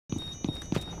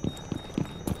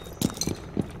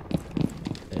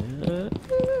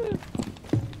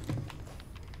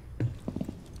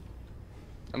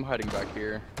I'm hiding back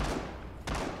here.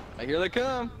 I hear they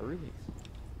come. Really?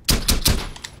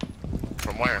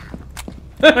 From where?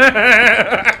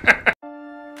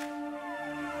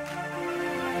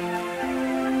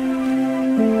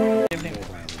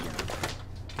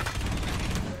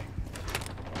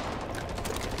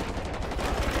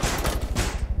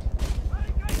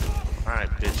 Alright,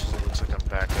 bitches, it looks like I'm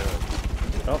back up.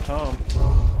 Oh, Tom.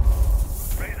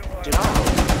 Get off!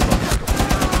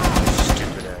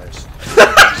 Stupid ass.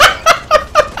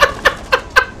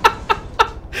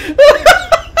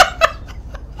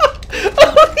 I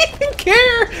don't even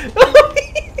care!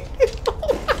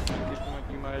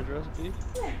 Give my address, B?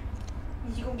 Yeah.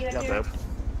 You gonna get up Yeah, there? babe.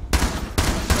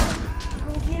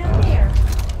 Go get up there.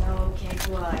 Okay,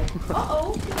 good.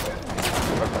 Uh-oh.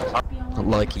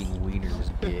 Liking wieners is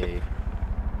gay.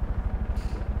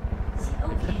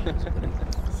 Okay.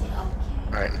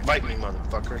 Alright, invite me,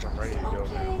 motherfuckers. I'm ready to go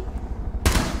now.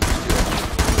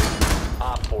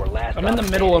 I'm in the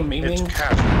middle of It's memeing.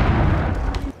 casual.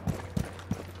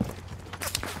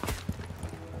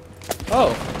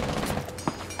 Oh.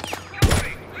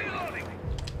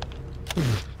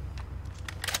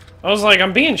 I was like,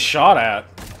 I'm being shot at.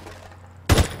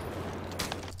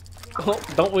 Oh,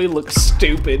 don't we look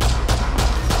stupid?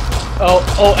 Oh,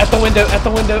 oh, at the window, at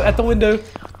the window, at the window.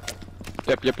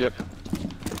 Yep.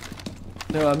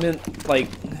 No, I meant, like...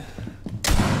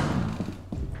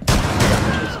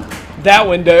 that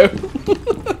window.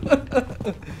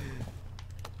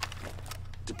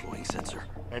 Deploying sensor.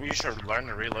 Maybe you should learn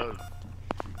to reload.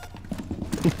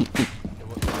 It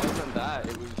wasn't that,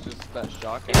 it was just that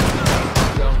shock.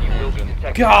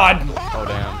 God! Oh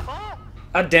damn.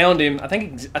 I downed him. I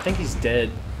think he's dead.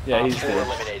 Yeah, he's dead.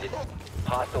 Eliminated.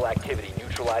 Hostile activity.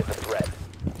 Neutralize the threat.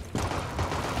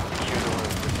 Secure the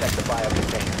room. Protect the bio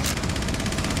container.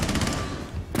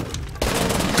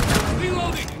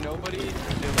 Nobody.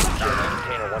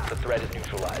 Container once the threat is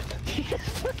neutralized.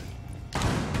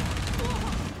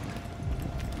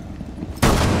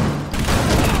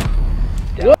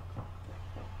 What?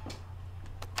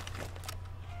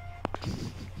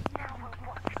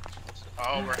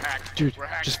 Oh, we're hacked. Dude, we're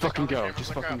hacked. just Click fucking on the go. hammer,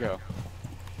 Just click fucking up.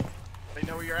 go. They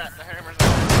know where you're at. The hammer's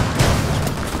out.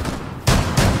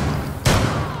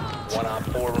 1 on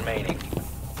 4 remaining.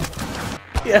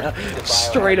 Yeah,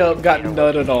 straight up got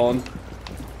nutted on.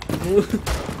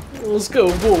 Let's go,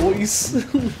 boys.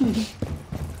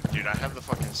 Dude, I have the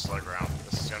fucking slug round.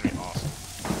 This is gonna be awesome.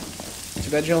 Too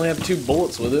bad you only have 2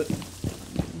 bullets with it.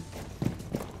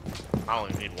 I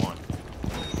only need 1.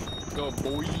 Go,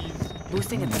 boys.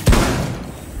 Boosting it.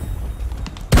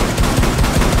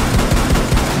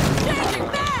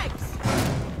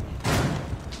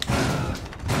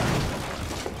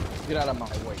 Get out of my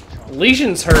way, Trump.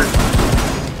 Legion's hurt.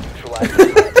 Neutralize the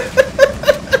threat.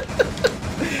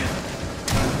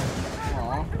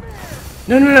 Aw.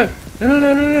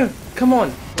 No. Come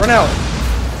on, run out.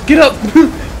 Get up.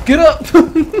 Get up.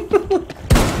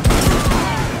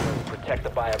 Protect the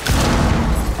bio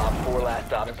container. Op 4 last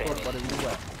stop standing.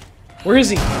 Where is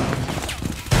he? Op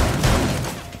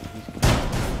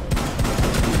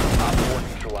 4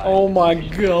 neutralized. Oh my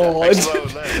god.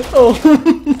 Explode left. Oh.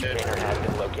 Container has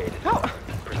been located.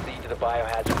 Proceed to the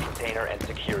biohazard container and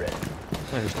secure it.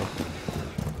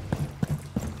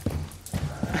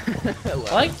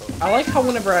 I like how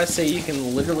whenever I say you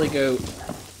can literally go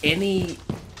any...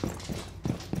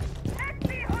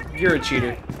 You're a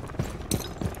cheater.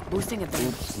 Boosting it.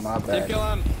 Oops, my Team bad. kill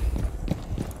him.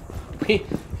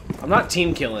 I'm not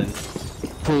team killing.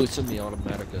 Fully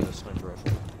semi-automatic sniper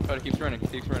rifle. Oh, it keeps running.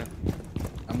 Keeps running.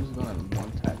 I'm just gonna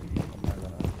one tap you.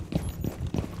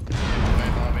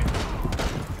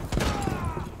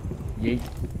 Yeet.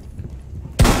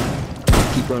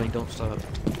 Keep running, don't stop.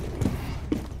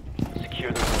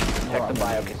 Secure the room. Protect the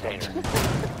bio container.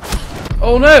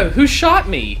 Oh no, who shot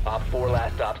me? Op 4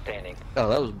 last stop standing. Oh,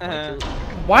 that was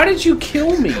Why did you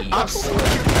kill me?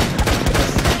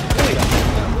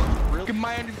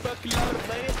 Command fucking load,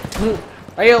 baby.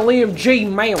 LMG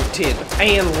mounted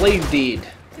and loaded.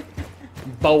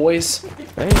 Boys.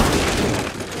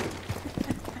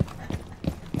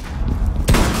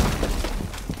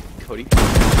 Cody.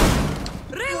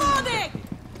 Reloading!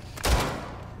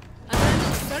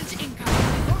 Adrenaline surge incoming.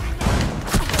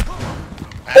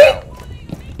 Ow.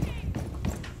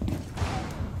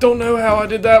 Don't know how I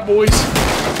did that, boys.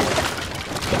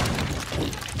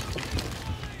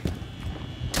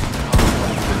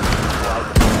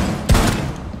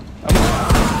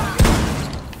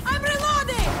 I'm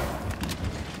reloading!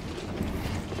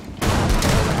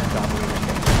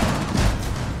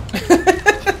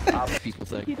 people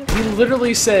thing. back. He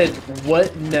literally said,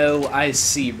 "What? No, I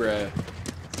see, bro."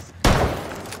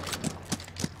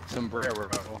 Sombrero.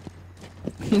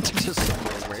 Just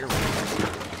somewhere.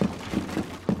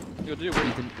 Yo, dude, what are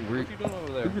you doing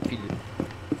over there? Repeat it.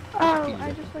 Oh,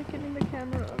 I just like getting the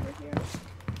camera over here.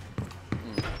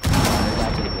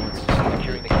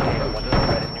 Securing the container once the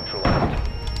threat is neutralized.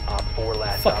 Op 4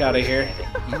 last Fuck out of operator here.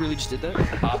 standing. You really just did that?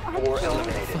 Op 4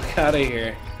 eliminated. Fuck out of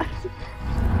here. I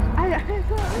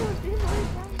thought it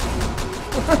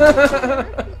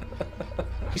was in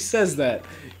He says that.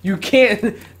 You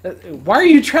can't. Why are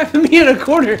you trapping me in a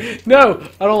corner? No,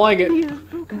 I don't like it.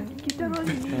 Get down on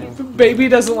your knees. Baby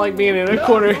doesn't like being in a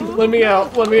corner. Let me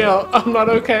out. Let me out. I'm not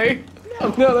okay.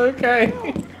 I'm not okay.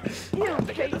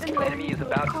 The enemy is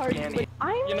about to scan the...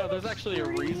 You know, there's actually a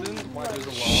reason why there's a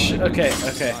law. Okay,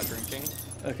 against okay. Not drinking.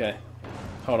 Okay.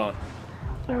 Hold on.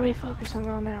 Where are we focused on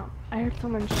going out? I heard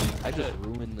someone shoot. I just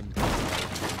ruined them.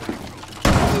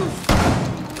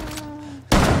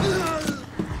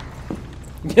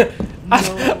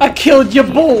 I killed your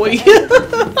boy.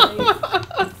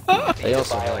 They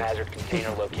also biohazard container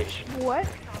location. What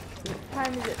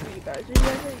time is it for you guys? Are you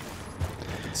guys like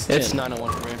It's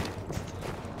 9:01 for me.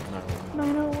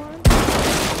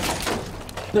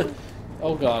 9:01?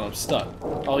 Oh god, I'm stuck.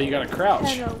 Oh, you gotta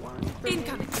crouch. 10:01.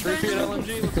 Incoming. 3 feet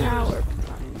LMG, let's do Hour.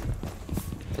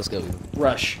 Let's go.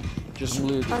 Rush. Just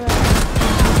Blue. get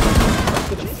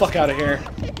the fuck out of here.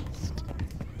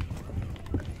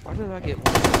 Why did I get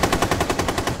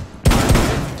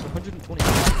 120?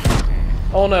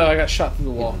 Oh no, I got shot through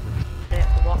the wall.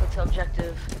 Walk to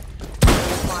objective.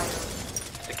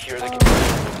 Secure the container.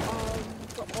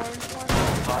 The orange one.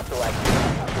 Hostile activity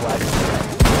neutralized.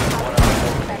 One op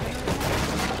 4 remaining.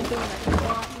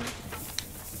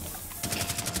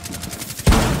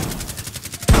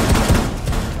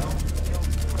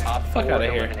 Op Fuck 4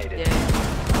 outta here. eliminated. Yeah.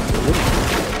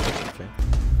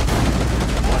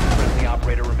 One friendly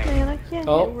operator remaining. Man, I can't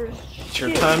Oh, get worse. it's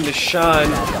your time to shine.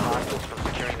 Stop the hostiles from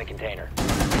securing the container.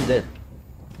 I'm dead.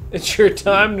 It's your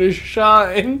time to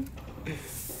shine.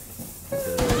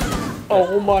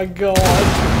 Oh my god.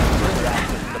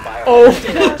 The bio-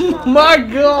 Oh my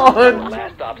god.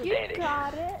 Last stop You standing.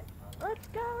 got it. Let's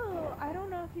go. I don't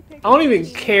know if he picked I don't up even the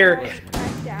care.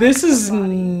 back down This to is the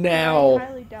body. now. I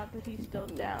highly doubt that he's still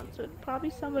down, so it's probably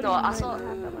somebody No, who I might saw- not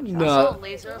have that much No. I saw a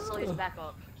laser, so he's back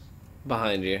up.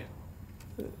 Behind you.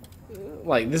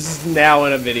 Like, this is now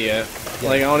in a video.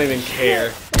 Like, I don't even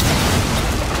care.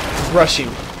 Rush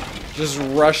him. Just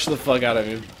rush the fuck out of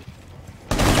him.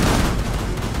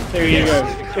 There you go.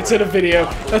 It's in a video.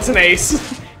 That's an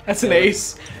ace. That's an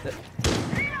ace.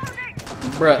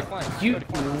 Bruh, you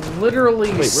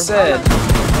literally said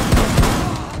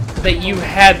that you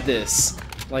had this.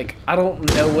 Like, I don't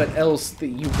know what else that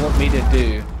you want me to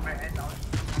do.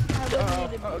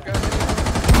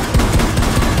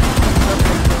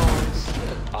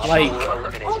 Like,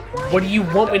 what do you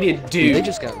want me to do? They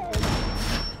just got.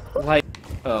 Like,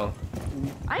 oh.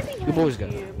 I think Good boys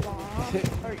got you, Bob,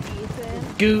 or Ethan.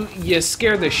 Goo, you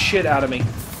scared the shit out of me. You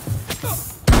like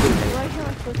how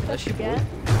I'm supposed to That's your boy. again?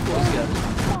 Boys got it.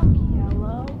 Fuck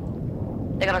yellow.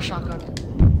 They got a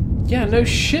shotgun. Yeah, no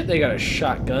shit they got a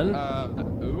shotgun.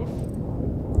 Oof.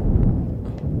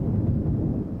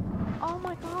 Oh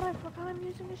my god, I forgot I'm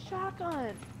using a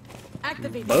shotgun.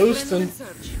 Activate. Boasting.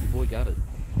 Search. Boy got it.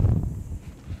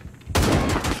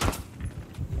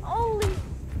 Holy.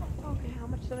 Okay, how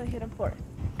much did I hit him for?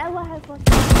 Ella has less.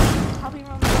 Probably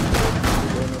around.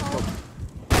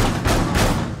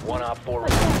 One op 4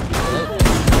 But remaining.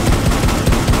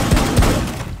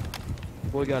 yeah,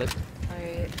 Boy got it.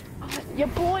 Alright. your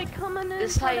boy coming in.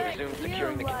 This for height. that Resume kill,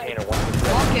 securing the like- container once the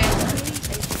threat Walk in.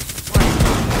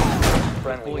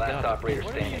 friendly Boy last got it. operator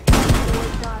standing.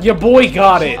 Your boy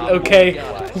got it, okay?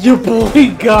 Your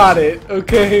boy got it,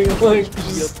 okay? Like,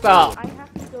 just stop. I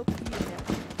have to go pee now.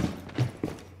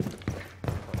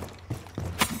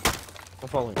 I'm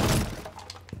following.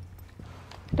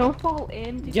 Don't fall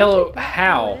in. Did you Yellow, say don't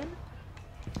how? fall in?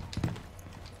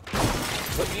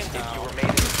 If you remain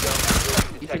in the zone,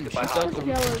 you'll be detected by Jump hostiles. over.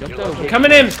 Yellow. Jump Your over. location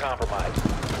Coming in. is compromised.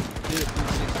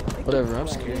 Whatever, I'm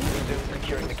scared. Resume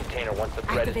securing the container once the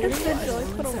threat is Activate. It's the neutralized.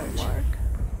 joy put a Search. mark.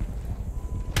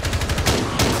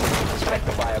 Protect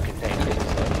the bio container.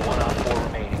 One op 4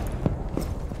 remaining.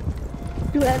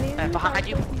 Do any of you Behind guys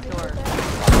you. like to use Door. that?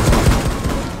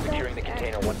 Securing the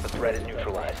container once the threat is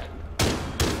neutralized.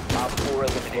 Op 4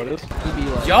 eliminated. He'd be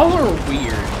like, Y'all are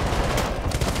weird.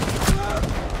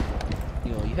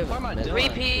 you know, you Why am I haven't met. doing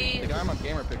Repeat. The guy on my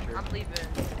gamer picture. I'm leaving.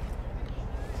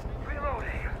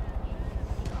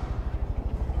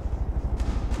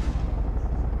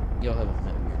 Y'all haven't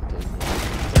met weird.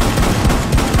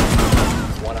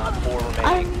 One op 4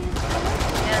 remaining.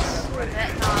 Yes,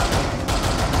 Vietnam.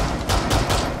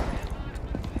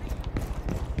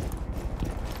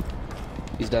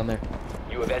 He's down there.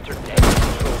 You have entered the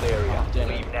controlled area.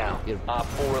 Leave now. Op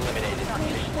 4 eliminated.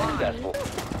 Mission successful.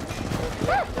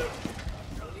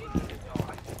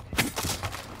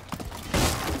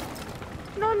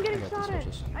 No, I'm getting shot at.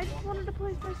 I just wanted to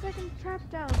place my second trap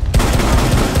down.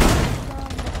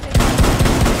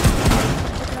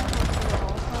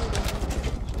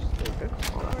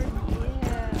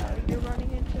 Yeah, you're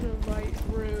running into the right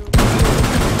room.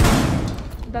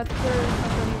 That's where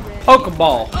somebody ran.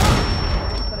 Pokeball.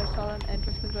 But I saw them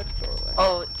enter through that doorway.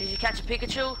 Oh, did you catch a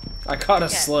Pikachu? I caught a Yeah.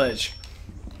 sledge.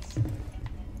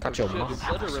 Got your Shit, mom. this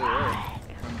sledge are really rare.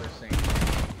 Remember seeing.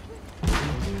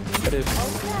 What if?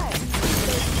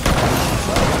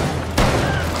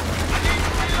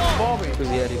 Who's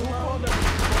he at?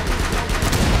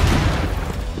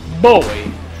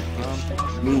 Boy.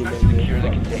 Secure the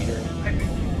container.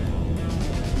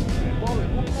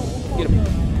 Get him.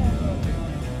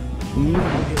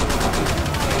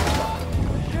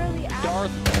 Surely after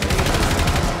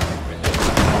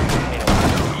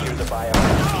Secure the bio.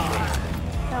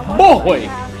 that one Boy.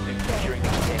 Securing the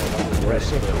container while the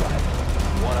rest of their lives.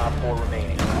 One op 4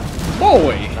 remaining.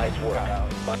 Boy. Nice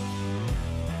work.